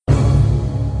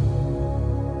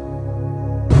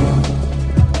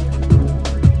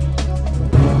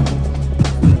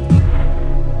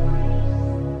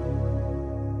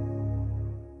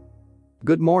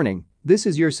Good morning, this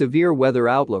is your severe weather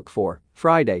outlook for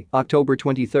Friday, October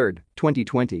 23,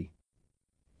 2020.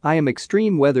 I am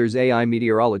Extreme Weather's AI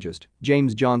meteorologist,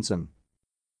 James Johnson.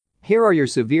 Here are your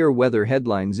severe weather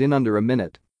headlines in under a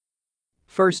minute.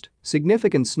 First,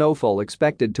 significant snowfall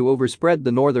expected to overspread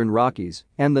the northern Rockies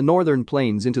and the northern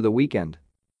plains into the weekend.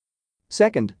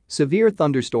 Second, severe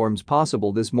thunderstorms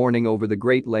possible this morning over the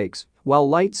Great Lakes, while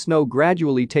light snow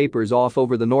gradually tapers off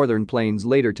over the northern plains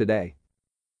later today.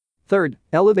 Third,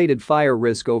 elevated fire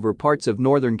risk over parts of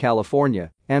Northern California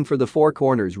and for the Four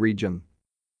Corners region.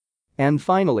 And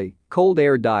finally, cold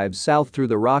air dives south through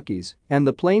the Rockies and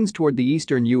the plains toward the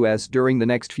eastern U.S. during the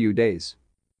next few days.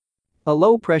 A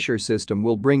low-pressure system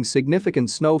will bring significant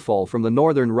snowfall from the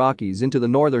northern Rockies into the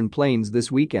northern plains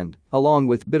this weekend, along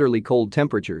with bitterly cold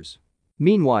temperatures.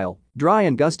 Meanwhile, dry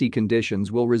and gusty conditions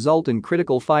will result in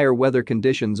critical fire weather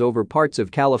conditions over parts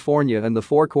of California and the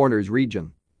Four Corners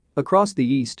region. Across the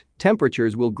east,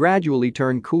 temperatures will gradually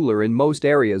turn cooler in most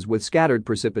areas with scattered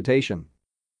precipitation.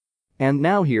 And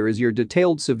now here is your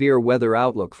detailed severe weather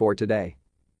outlook for today.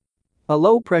 A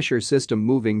low-pressure system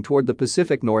moving toward the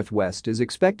Pacific Northwest is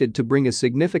expected to bring a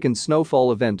significant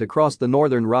snowfall event across the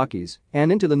northern Rockies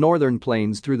and into the northern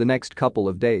plains through the next couple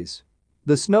of days.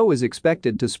 The snow is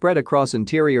expected to spread across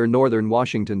interior northern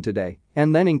Washington today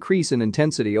and then increase in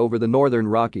intensity over the northern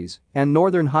Rockies and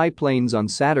northern high plains on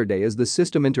Saturday as the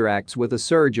system interacts with a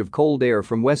surge of cold air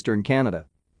from western Canada.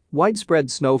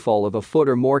 Widespread snowfall of a foot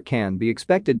or more can be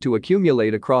expected to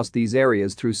accumulate across these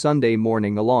areas through Sunday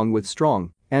morning along with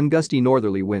strong and gusty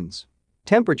northerly winds.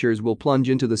 Temperatures will plunge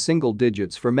into the single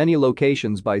digits for many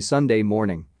locations by Sunday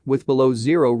morning, with below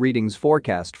zero readings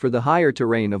forecast for the higher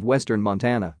terrain of western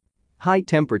Montana. High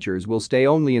temperatures will stay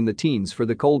only in the teens for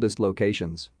the coldest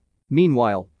locations.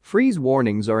 Meanwhile, freeze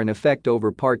warnings are in effect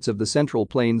over parts of the Central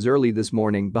Plains early this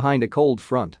morning behind a cold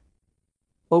front.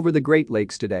 Over the Great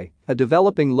Lakes today, a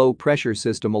developing low-pressure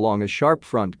system along a sharp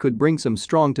front could bring some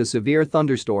strong to severe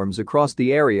thunderstorms across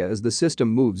the area as the system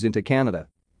moves into Canada.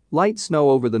 Light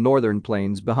snow over the northern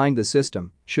plains behind the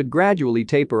system should gradually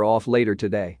taper off later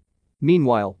today.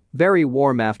 Meanwhile, very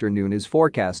warm afternoon is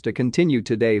forecast to continue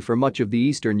today for much of the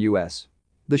eastern U.S.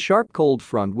 The sharp cold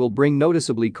front will bring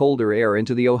noticeably colder air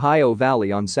into the Ohio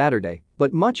Valley on Saturday,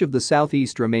 but much of the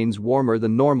southeast remains warmer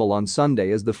than normal on Sunday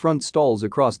as the front stalls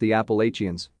across the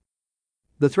Appalachians.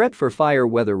 The threat for fire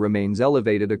weather remains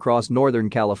elevated across northern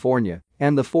California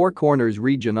and the Four Corners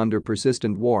region under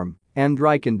persistent warm and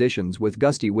dry conditions with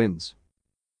gusty winds.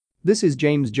 This is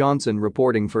James Johnson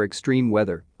reporting for Extreme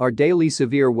Weather. Our daily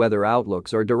severe weather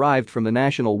outlooks are derived from the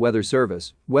National Weather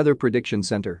Service Weather Prediction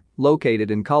Center, located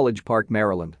in College Park,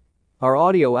 Maryland. Our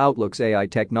audio outlooks AI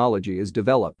technology is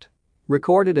developed,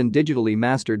 recorded and digitally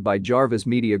mastered by Jarvis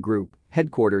Media Group,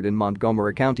 headquartered in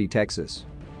Montgomery County, Texas.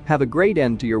 Have a great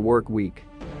end to your work week.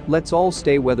 Let's all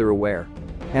stay weather aware.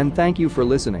 And thank you for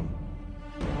listening.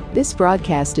 This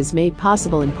broadcast is made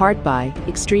possible in part by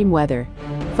Extreme Weather.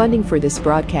 Funding for this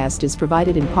broadcast is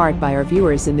provided in part by our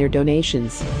viewers and their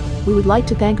donations. We would like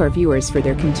to thank our viewers for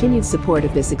their continued support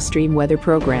of this extreme weather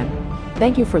program.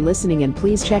 Thank you for listening, and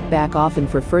please check back often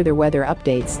for further weather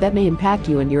updates that may impact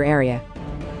you and your area.